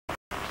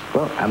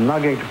Well, I'm now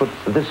going to put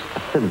this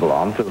thimble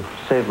on to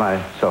save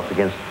myself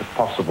against the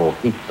possible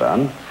heat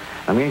burn.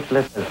 I'm going to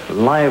let a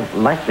live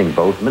lightning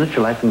bolt,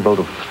 miniature lightning bolt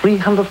of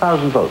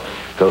 300,000 volts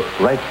go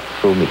right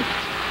through me.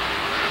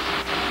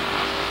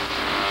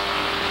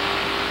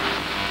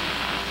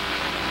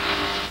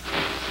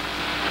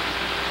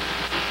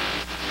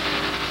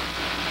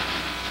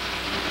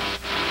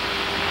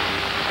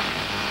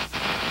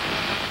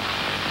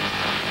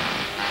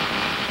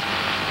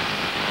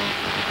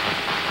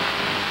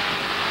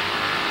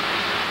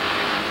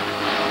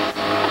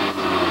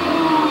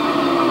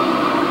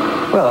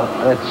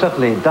 Well, it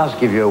certainly does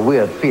give you a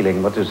weird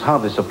feeling, but is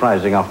hardly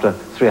surprising after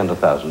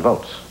 300,000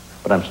 volts.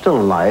 But I'm still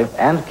alive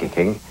and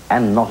kicking,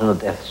 and not in a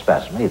death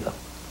spasm either.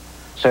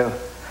 So,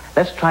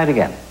 let's try it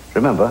again.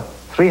 Remember,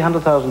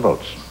 300,000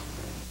 volts.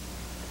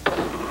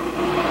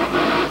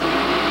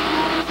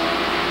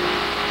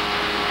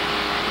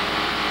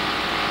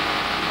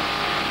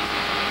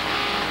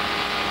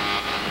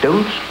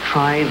 Don't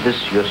try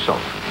this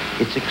yourself.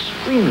 It's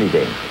extremely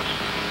dangerous.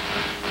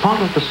 Part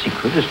of the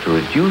secret is to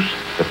reduce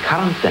the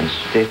current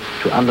density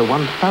to under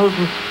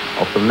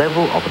 1,000th of the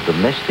level of a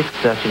domestic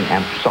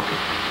 13-amp socket.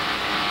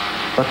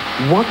 But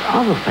what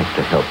other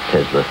factor helped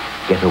Tesla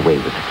get away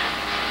with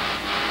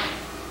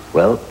it?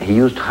 Well, he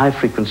used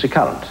high-frequency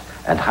current,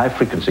 and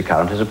high-frequency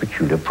current has a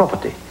peculiar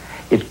property.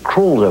 It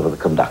crawls over the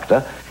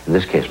conductor, in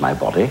this case my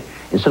body,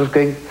 instead of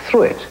going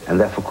through it, and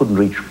therefore couldn't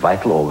reach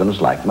vital organs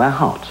like my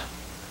heart.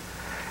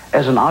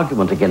 As an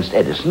argument against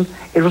Edison,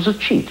 it was a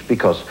cheat,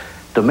 because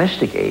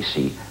domestic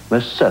AC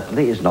most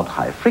certainly is not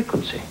high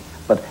frequency.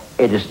 But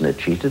Edison had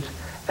cheated,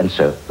 and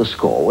so the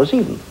score was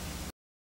even.